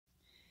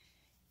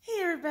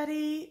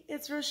everybody,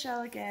 it's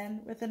Rochelle again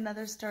with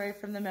another story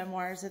from the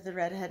Memoirs of the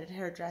Redheaded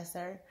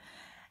Hairdresser.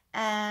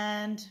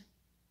 And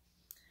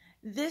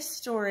this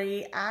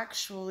story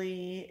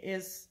actually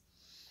is,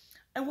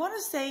 I want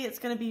to say it's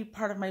going to be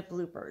part of my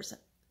bloopers,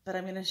 but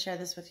I'm going to share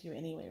this with you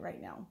anyway right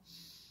now.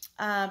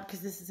 Because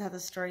this is how the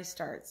story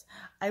starts.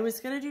 I was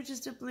going to do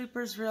just a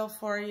bloopers reel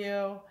for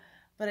you,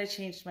 but I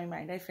changed my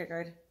mind. I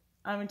figured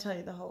I'm going to tell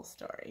you the whole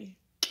story.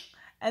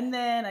 And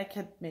then I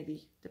could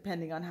maybe,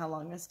 depending on how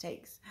long this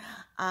takes,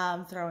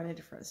 throw in a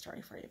different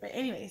story for you. But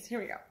anyways, here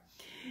we go.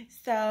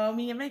 So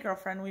me and my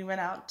girlfriend, we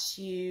went out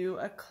to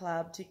a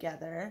club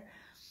together.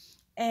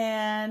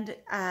 And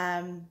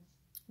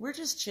we're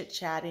just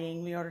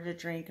chit-chatting. We ordered a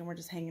drink and we're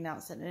just hanging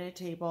out, sitting at a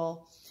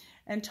table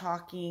and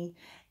talking.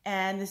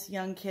 And this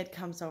young kid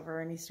comes over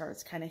and he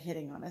starts kind of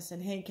hitting on us.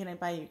 And, hey, can I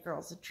buy you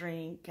girls a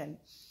drink? And,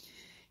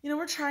 you know,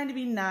 we're trying to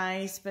be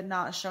nice, but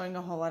not showing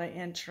a whole lot of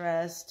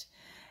interest.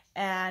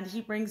 And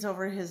he brings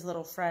over his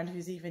little friend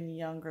who's even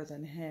younger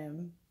than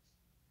him.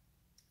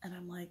 And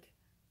I'm like,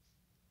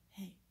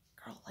 hey,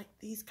 girl, like,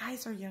 these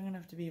guys are young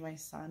enough to be my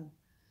son.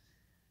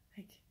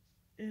 Like,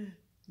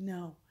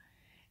 no.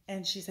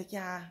 And she's like,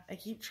 yeah, I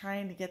keep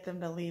trying to get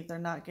them to leave. They're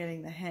not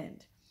getting the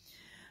hint.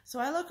 So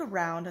I look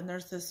around and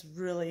there's this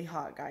really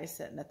hot guy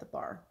sitting at the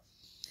bar.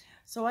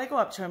 So I go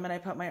up to him and I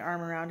put my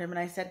arm around him and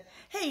I said,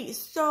 hey,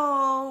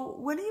 so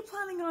when are you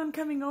planning on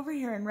coming over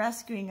here and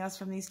rescuing us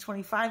from these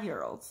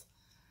 25-year-olds?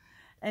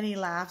 And he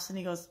laughs and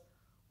he goes,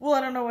 well,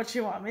 I don't know what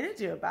you want me to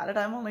do about it.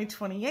 I'm only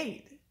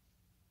 28.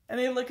 And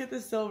I look at the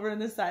silver in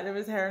the side of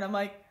his hair and I'm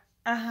like,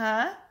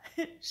 uh-huh,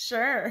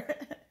 sure.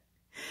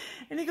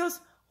 And he goes,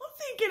 well, I'm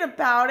thinking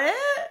about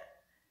it.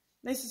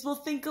 And I says, well,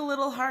 think a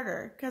little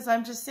harder, because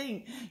I'm just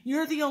saying,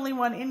 you're the only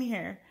one in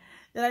here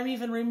that I'm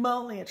even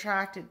remotely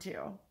attracted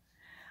to.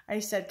 I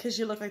said, because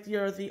you look like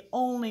you're the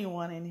only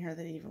one in here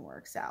that even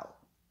works out.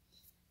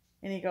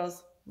 And he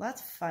goes, well,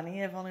 that's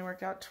funny. I've only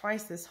worked out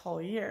twice this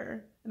whole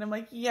year. And I'm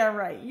like, yeah,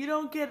 right. You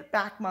don't get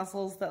back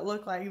muscles that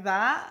look like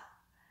that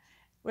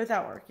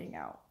without working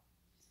out.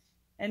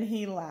 And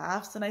he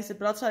laughs. And I said,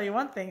 but I'll tell you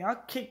one thing.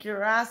 I'll kick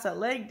your ass at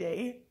leg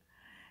day.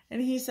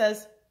 And he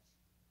says,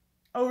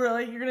 oh,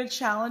 really? You're going to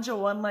challenge a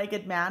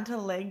one-legged man to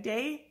leg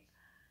day?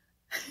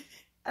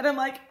 And I'm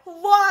like,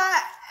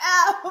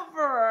 whatever.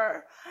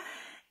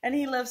 And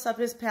he lifts up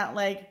his pant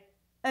leg.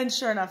 And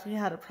sure enough, he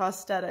had a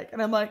prosthetic.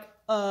 And I'm like,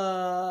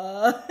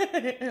 whoops.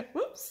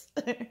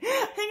 Hang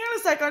on a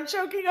sec, I'm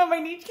choking on my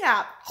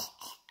kneecap.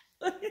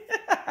 Like,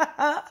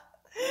 what?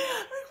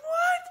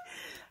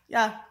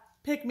 Yeah,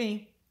 pick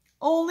me.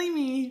 Only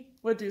me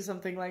would do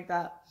something like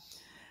that.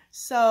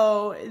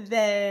 So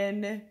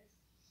then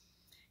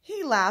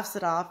he laughs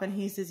it off and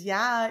he says,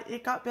 yeah,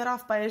 it got bit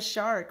off by a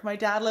shark. My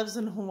dad lives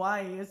in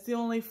Hawaii. It's the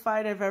only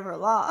fight I've ever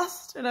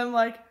lost. And I'm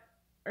like,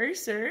 are you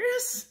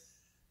serious?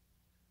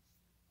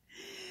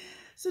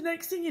 So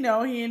next thing you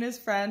know, he and his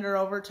friend are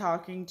over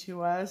talking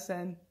to us,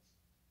 and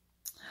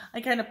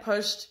I kind of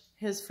pushed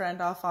his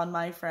friend off on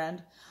my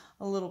friend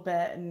a little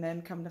bit, and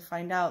then come to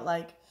find out,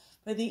 like,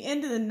 by the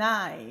end of the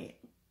night,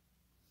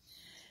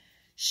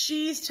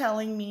 she's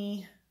telling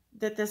me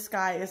that this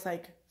guy is,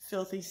 like,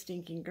 filthy,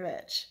 stinking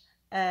rich.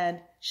 And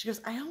she goes,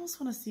 I almost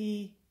want to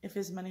see if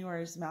his money where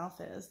his mouth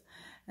is.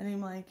 And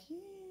I'm like,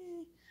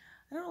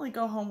 I don't really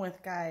go home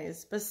with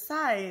guys.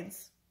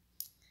 Besides,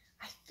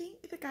 I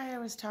think the guy I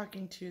was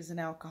talking to is an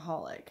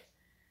alcoholic.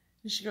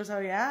 And she goes, oh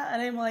yeah?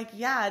 And I'm like,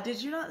 yeah,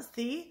 did you not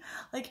see?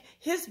 Like,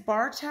 his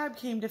bar tab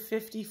came to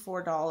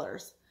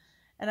 $54.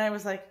 And I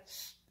was like,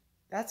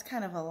 that's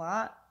kind of a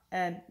lot.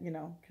 And, you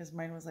know, because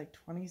mine was like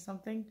 20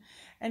 something.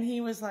 And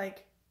he was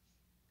like,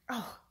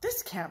 oh,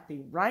 this can't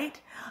be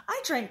right.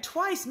 I drank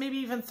twice, maybe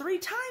even 3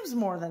 times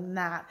more than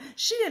that.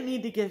 She didn't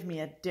need to give me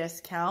a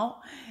discount.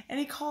 And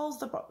he calls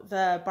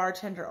the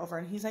bartender over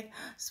and he's like,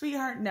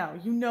 sweetheart, no,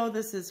 you know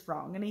this is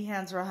wrong. And he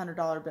hands her a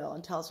 $100 bill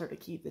and tells her to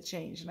keep the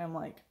change. And I'm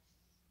like,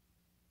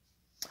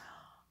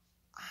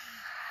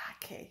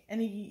 okay.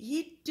 And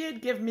he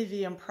did give me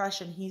the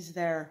impression he's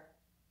there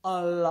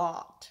a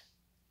lot.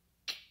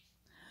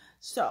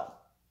 So,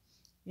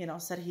 you know,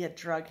 said he had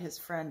drugged his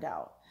friend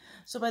out.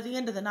 So by the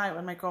end of the night,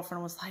 when my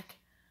girlfriend was like,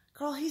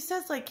 girl, he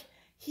says, like,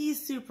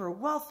 he's super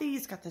wealthy.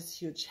 He's got this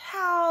huge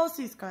house.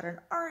 He's got an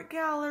art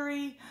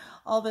gallery,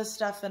 all this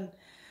stuff. And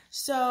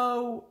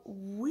so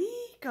we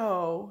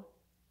go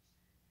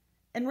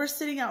and we're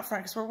sitting out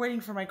front because we're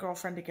waiting for my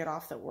girlfriend to get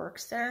off that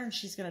works there. And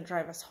she's going to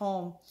drive us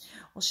home.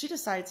 Well, she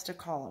decides to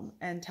call him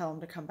and tell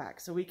him to come back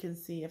so we can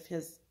see if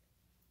his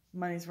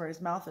money's where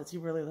his mouth is. He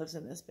really lives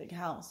in this big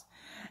house.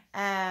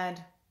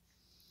 And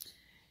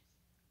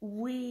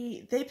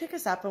they pick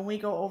us up and we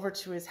go over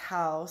to his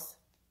house.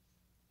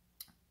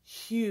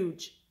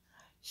 Huge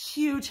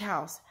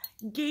house,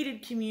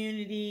 gated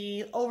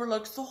community,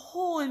 overlooks the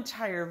whole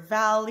entire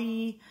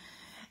valley.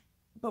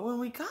 But when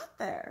we got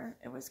there,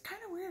 it was kind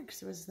of weird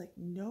because there was like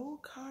no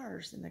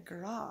cars in the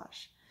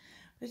garage.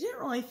 But I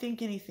didn't really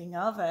think anything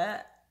of it.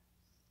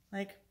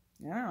 Like,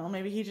 I don't know,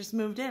 maybe he just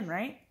moved in,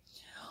 right?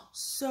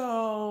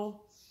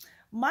 So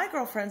my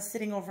girlfriend's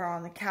sitting over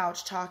on the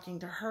couch talking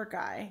to her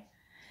guy.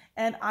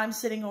 And I'm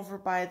sitting over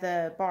by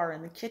the bar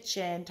in the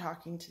kitchen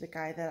talking to the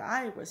guy that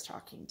I was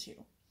talking to.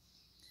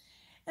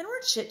 And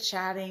we're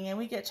chit-chatting and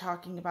we get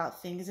talking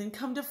about things, and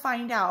come to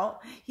find out,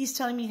 he's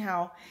telling me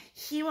how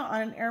he went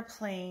on an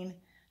airplane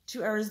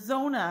to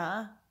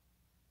Arizona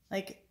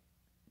like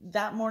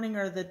that morning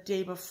or the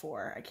day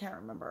before. I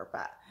can't remember,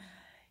 but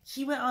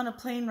he went on a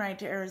plane ride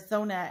to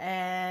Arizona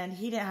and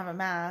he didn't have a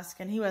mask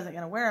and he wasn't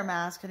going to wear a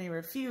mask and he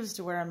refused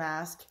to wear a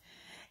mask.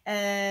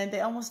 And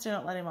they almost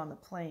didn't let him on the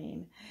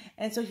plane.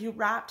 And so he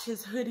wrapped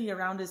his hoodie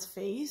around his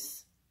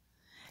face.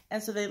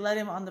 And so they let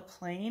him on the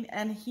plane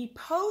and he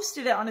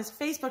posted it on his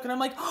Facebook. And I'm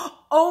like,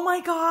 oh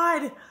my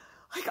God.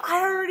 Like, I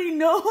already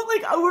know.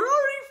 Like, we're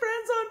already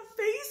friends on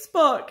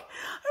Facebook.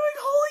 I'm like,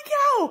 holy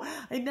cow.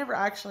 I never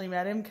actually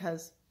met him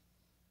because,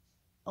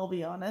 I'll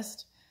be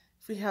honest,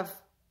 if we have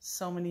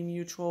so many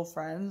mutual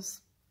friends,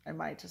 I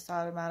might just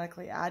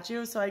automatically add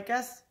you. So I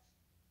guess,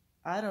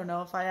 I don't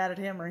know if I added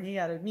him or he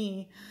added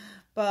me.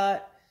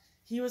 But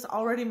he was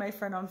already my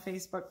friend on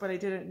Facebook, but I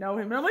didn't know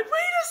him. And I'm like, wait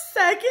a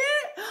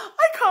second.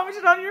 I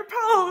commented on your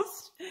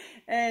post.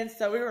 And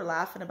so we were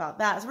laughing about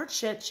that. So we're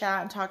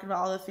chit-chatting, talking about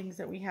all the things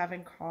that we have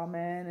in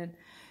common and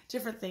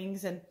different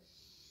things. And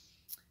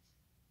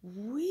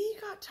we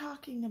got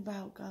talking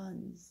about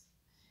guns.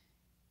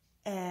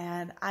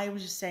 And I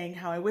was just saying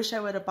how I wish I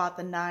would have bought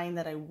the 9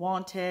 that I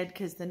wanted,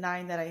 because the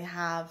 9 that I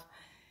have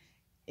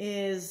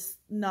is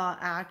not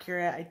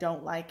accurate. I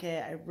don't like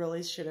it. I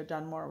really should have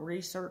done more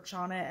research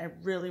on it. I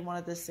really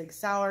wanted the Sig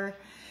Sauer.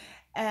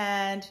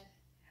 And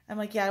I'm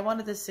like, yeah, I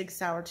wanted the Sig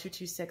Sauer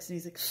 226. And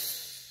he's like,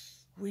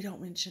 we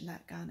don't mention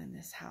that gun in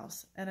this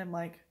house. And I'm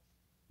like,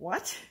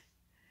 what?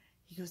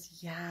 He goes,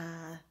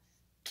 yeah,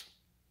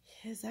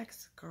 his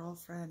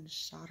ex-girlfriend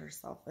shot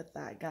herself with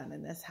that gun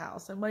in this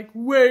house. I'm like,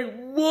 wait,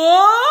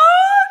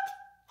 what?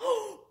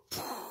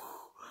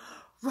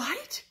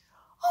 Right?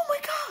 Oh my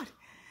God.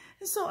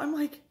 And so I'm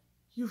like,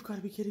 you've got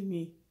to be kidding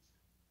me.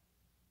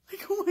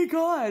 Like, oh my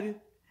God.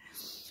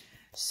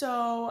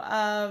 So,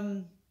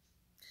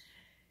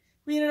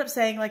 we ended up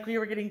saying like we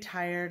were getting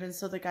tired. And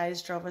so the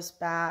guys drove us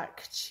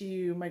back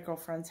to my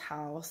girlfriend's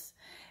house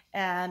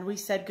and we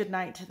said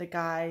goodnight to the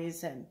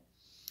guys.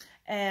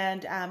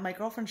 And my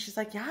girlfriend, she's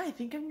like, yeah, I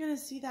think I'm going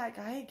to see that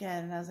guy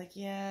again. And I was like,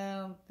 yeah,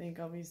 I don't think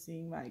I'll be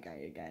seeing my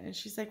guy again. And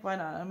she's like, why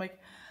not? I'm like,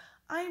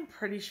 I'm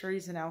pretty sure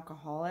he's an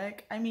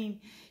alcoholic. I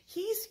mean,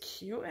 he's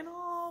cute and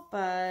all,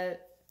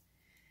 but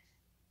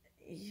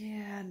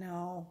yeah,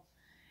 no.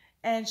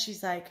 And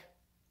she's like,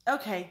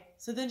 okay.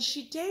 So then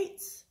she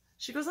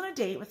goes on a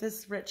date with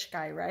this rich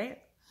guy, right?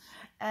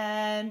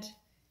 And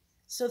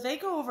so they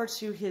go over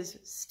to his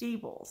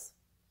stables,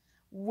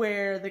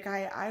 where the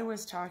guy I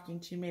was talking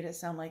to made it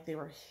sound like they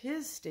were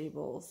his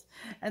stables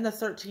and the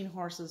 13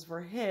 horses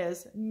were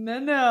his.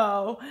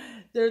 No,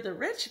 they're the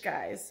rich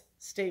guy's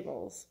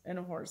stables and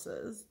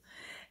horses.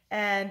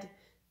 And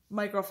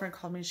my girlfriend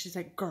called me and she's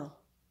like, girl,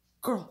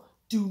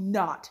 do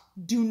not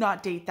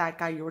date that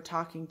guy you were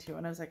talking to.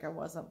 And I was like, I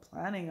wasn't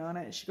planning on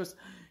it. And she goes,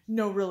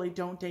 no, really,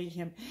 don't date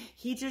him.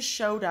 He just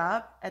showed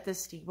up at the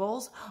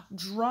stables,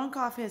 drunk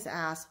off his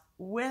ass,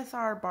 with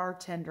our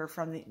bartender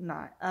from the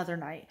other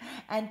night.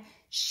 And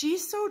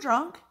she's so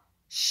drunk,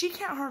 she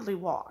can't hardly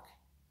walk.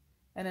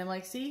 And I'm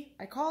like, see,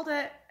 I called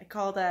it. I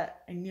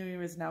knew he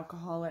was an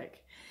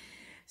alcoholic.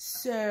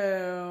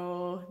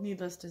 So,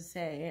 needless to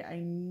say, I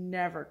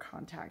never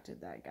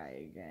contacted that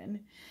guy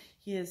again.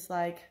 He is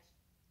like,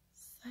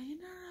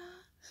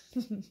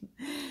 sayonara.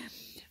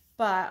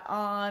 But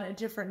on a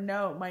different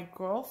note, my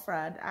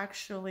girlfriend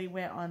actually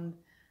went on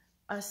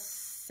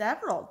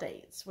several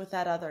dates with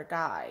that other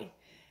guy.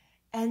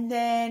 And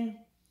then,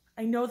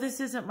 I know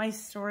this isn't my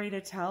story to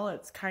tell,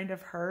 it's kind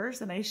of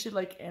hers, and I should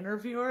like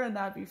interview her and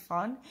that'd be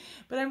fun.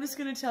 But I'm just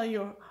going to tell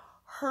you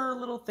her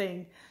little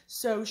thing.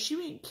 So she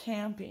went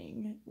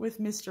camping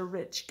with Mr.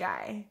 Rich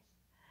Guy.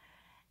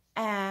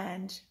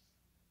 And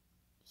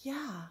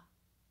yeah,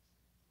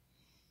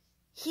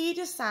 he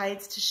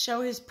decides to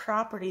show his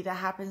property that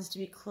happens to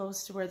be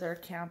close to where they're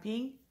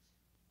camping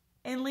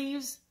and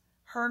leaves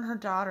her and her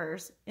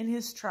daughters in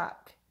his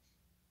truck,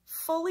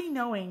 fully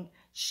knowing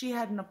she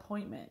had an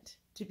appointment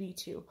to be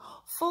to,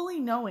 fully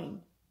knowing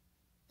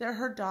that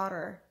her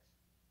daughter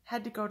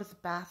had to go to the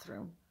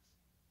bathroom,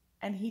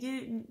 and he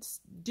didn't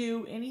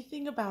do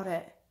anything about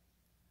it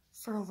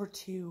for over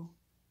 2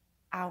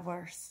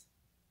 hours.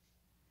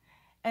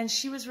 And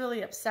she was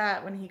really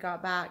upset when he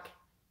got back,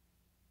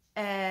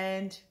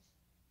 and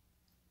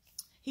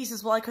he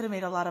says, well, I could have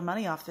made a lot of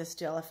money off this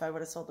deal if I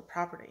would have sold the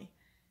property.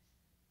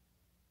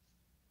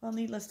 Well,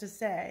 needless to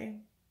say,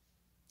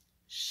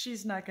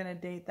 she's not going to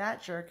date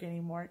that jerk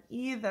anymore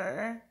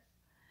either.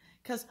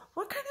 Because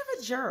what kind of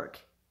a jerk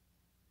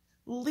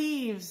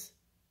leaves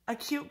a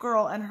cute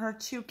girl and her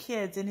 2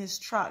 kids in his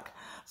truck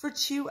for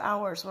 2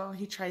 hours while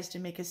he tries to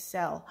make a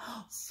sale,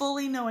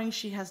 fully knowing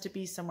she has to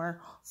be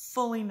somewhere,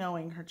 fully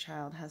knowing her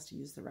child has to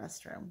use the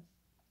restroom?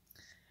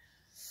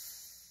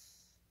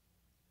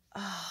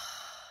 I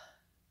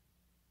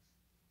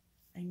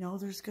know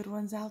there's good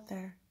ones out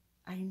there.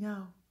 I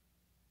know.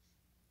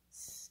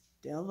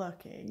 Still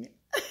looking.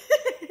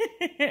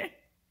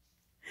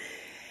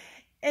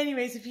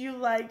 Anyways, if you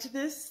liked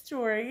this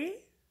story,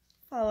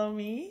 follow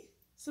me,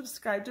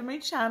 subscribe to my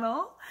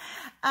channel,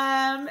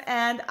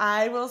 and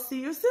I will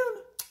see you soon.